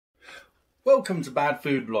Welcome to Bad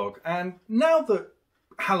Food Vlog, and now that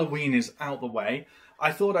Halloween is out the way,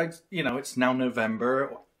 I thought it's now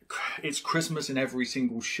November, it's Christmas in every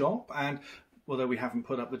single shop, and although we haven't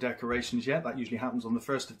put up the decorations yet, that usually happens on the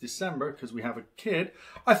 1st of December because we have a kid,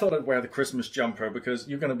 I thought I'd wear the Christmas jumper because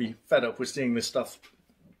you're going to be fed up with seeing this stuff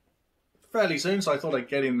fairly soon, so I thought I'd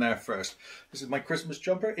get in there first. This is my Christmas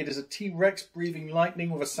jumper. It is a T-Rex breathing lightning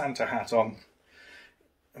with a Santa hat on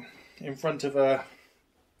in front of a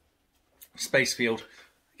space field.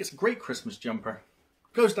 It's a great Christmas jumper.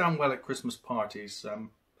 Goes down well at Christmas parties.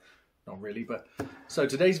 Not really, but... So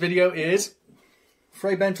today's video is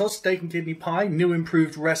Fray Bentos steak and kidney pie, new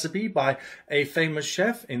improved recipe by a famous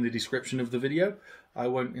chef in the description of the video. I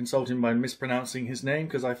won't insult him by mispronouncing his name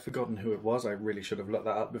because I've forgotten who it was. I really should have looked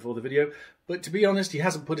that up before the video. But to be honest, he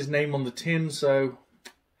hasn't put his name on the tin, so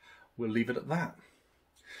we'll leave it at that.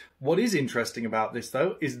 What is interesting about this,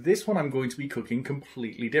 though, is this one I'm going to be cooking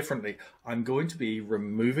completely differently. I'm going to be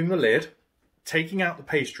removing the lid, taking out the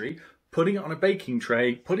pastry, putting it on a baking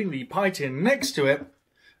tray, putting the pie tin next to it,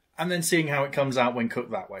 and then seeing how it comes out when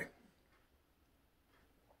cooked that way.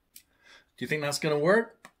 Do you think that's going to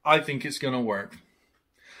work? I think it's going to work.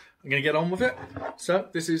 I'm going to get on with it. So,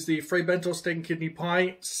 this is the Fray Bentos steak and kidney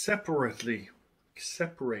pie separated.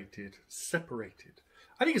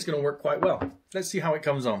 I think it's going to work quite well. Let's see how it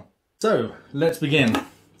comes on. So, let's begin.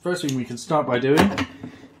 First thing we can start by doing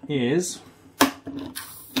is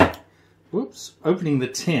opening the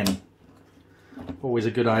tin. Always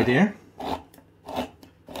a good idea.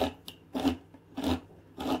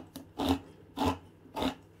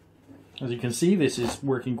 As you can see, this is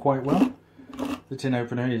working quite well. The tin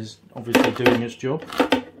opener is obviously doing its job.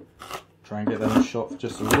 Try and get that in shot for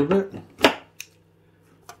just a little bit.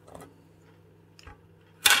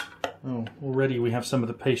 Oh, already we have some of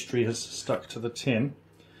the pastry has stuck to the tin.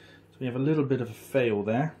 So we have a little bit of a fail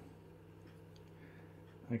there.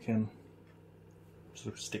 I can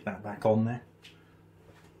sort of stick that back on there.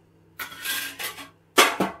 I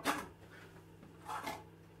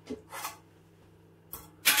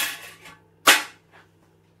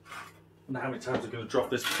don't know how many times I'm going to drop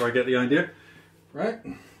this before I get the idea. Right?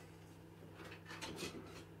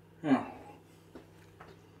 Now.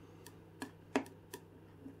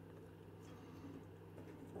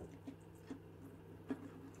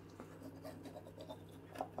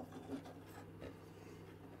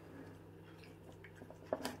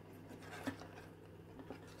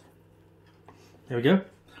 There we go.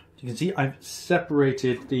 You can see I've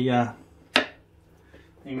separated the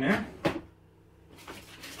thing there.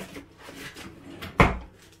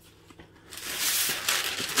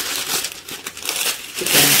 Put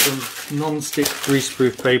down some non-stick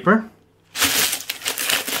greaseproof paper.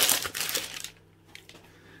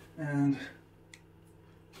 And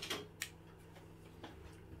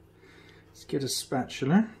let's get a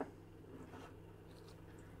spatula.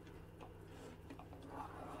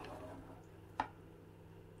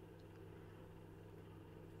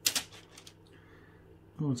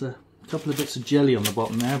 Oh, there's a couple of bits of jelly on the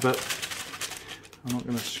bottom there, but I'm not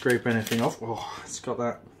going to scrape anything off. Oh, it's got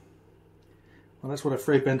that. Well, that's what a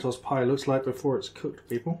Fray Bentos pie looks like before it's cooked,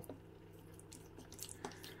 people.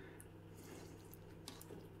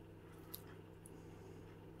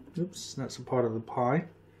 Oops, that's a part of the pie.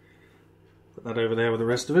 Put that over there with the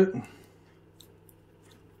rest of it.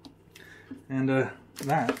 And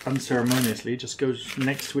that, unceremoniously, just goes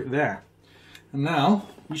next to it there. And now,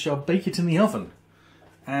 we shall bake it in the oven.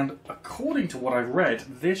 And according to what I've read,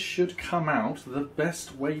 this should come out the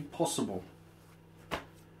best way possible.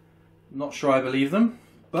 Not sure I believe them,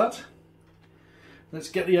 but let's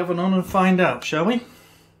get the oven on and find out, shall we?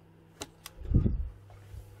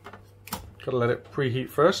 Gotta let it preheat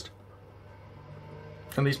first.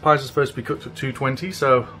 And these pies are supposed to be cooked at 220,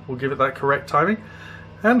 so we'll give it that correct timing.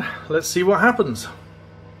 And let's see what happens.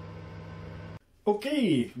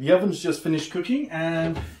 Okay, the oven's just finished cooking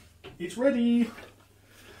and it's ready.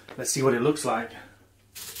 Let's see what it looks like.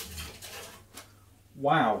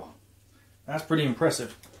 Wow, that's pretty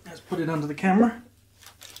impressive. Let's put it under the camera.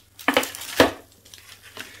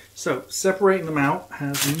 So, separating them out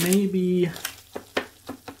has maybe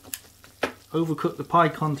overcooked the pie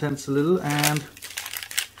contents a little, and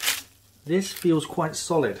this feels quite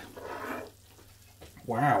solid.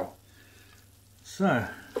 Wow. So,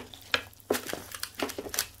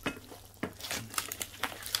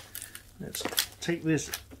 let's take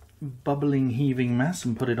this bubbling, heaving mass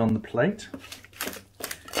and put it on the plate.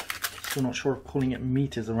 Still not sure if calling it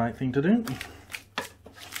meat is the right thing to do.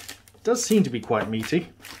 It does seem to be quite meaty.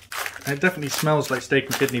 It definitely smells like steak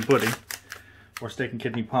and kidney pudding, or steak and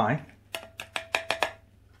kidney pie.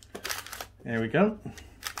 There we go.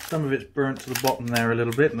 Some of it's burnt to the bottom there a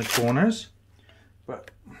little bit in the corners,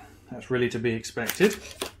 but that's really to be expected.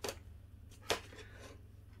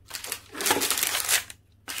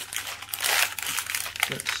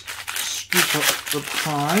 Let's scoop up the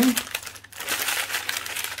pie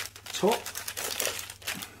top,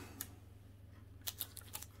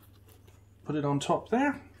 put it on top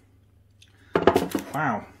there.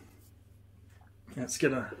 Wow. Let's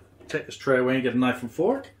take this tray away and get a knife and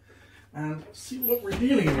fork and see what we're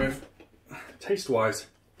dealing with taste-wise.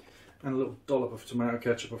 And a little dollop of tomato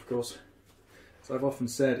ketchup, of course. As I've often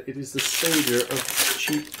said, it is the saviour of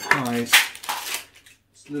cheap pies.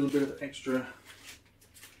 Just a little bit of extra.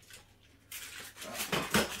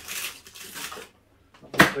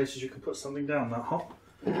 Not many places you can put something down that hot.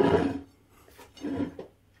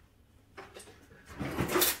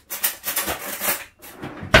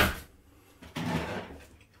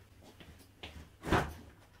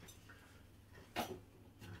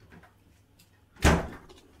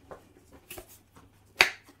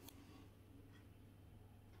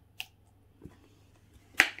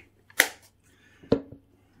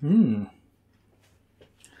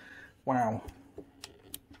 Wow.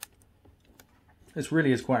 This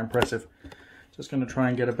really is quite impressive. Just going to try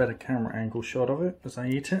and get a better camera angle shot of it as I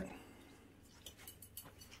eat it.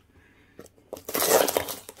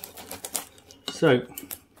 So,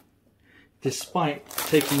 despite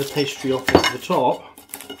taking the pastry off at the top,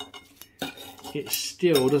 it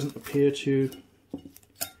still doesn't appear to,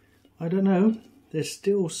 I don't know, there's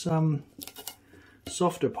still some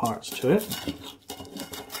softer parts to it.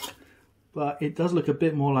 But it does look a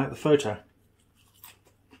bit more like the photo.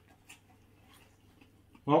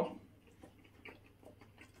 Well,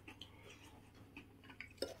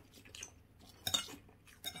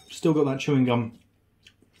 still got that chewing gum.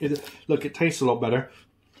 Look, it tastes a lot better,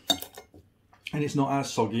 and it's not as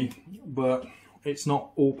soggy, but it's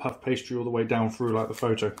not all puff pastry all the way down through like the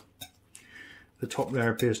photo. The top there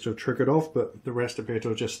appears to have triggered off, but the rest appear to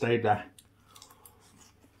have just stayed there.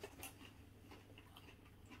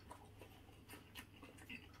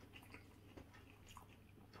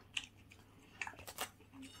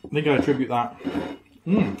 I think I attribute that.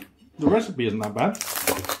 The recipe isn't that bad.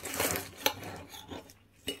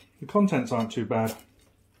 The contents aren't too bad.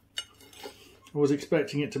 I was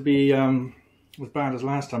expecting it to be as bad as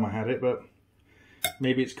last time I had it, but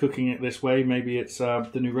maybe it's cooking it this way, maybe it's the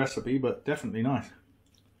new recipe, but definitely nice.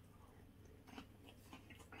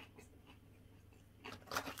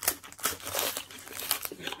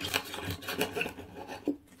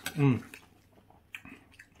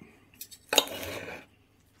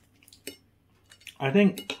 I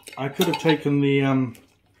think I could have taken the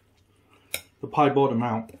pie bottom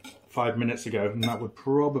out 5 minutes ago, and that would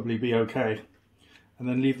probably be okay. And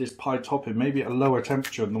then leave this pie topping maybe at a lower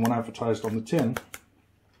temperature than the one advertised on the tin.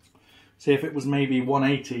 See, if it was maybe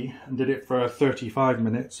 180 and did it for 35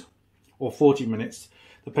 minutes or 40 minutes,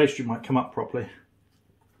 the pastry might come up properly.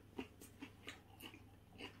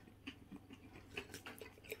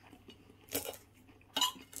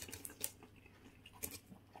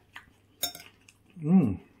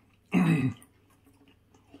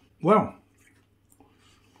 Well,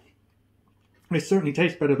 it certainly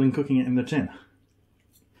tastes better than cooking it in the tin.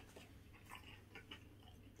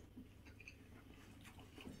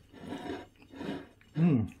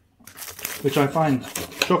 Which I find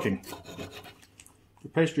shocking. The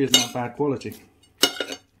pastry isn't that bad quality.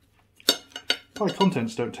 Pie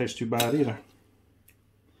contents don't taste too bad either.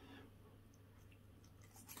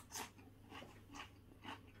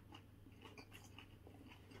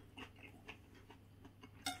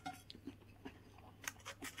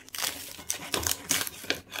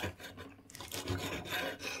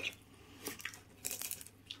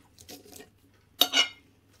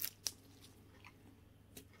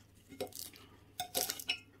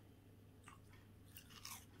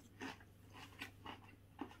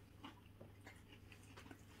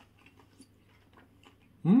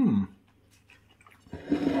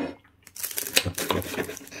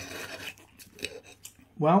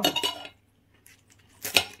 Well,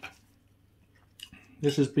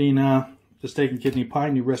 this has been the steak and kidney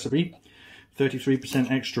pie, new recipe,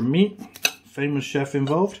 33% extra meat, famous chef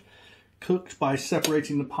involved, cooked by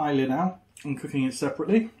separating the pie lid out and cooking it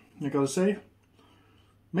separately. I gotta say,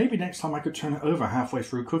 maybe next time I could turn it over halfway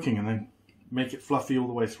through cooking and then make it fluffy all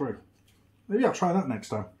the way through. Maybe I'll try that next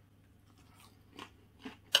time.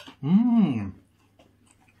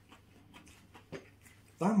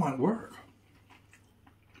 That might work.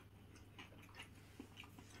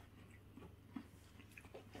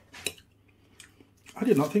 I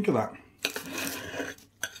did not think of that.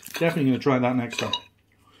 Definitely going to try that next time.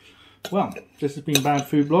 Well, this has been Bad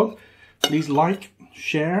Food Blog. Please like,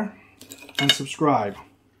 share, and subscribe.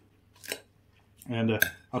 And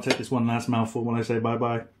I'll take this one last mouthful when I say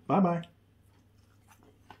bye-bye. Bye-bye.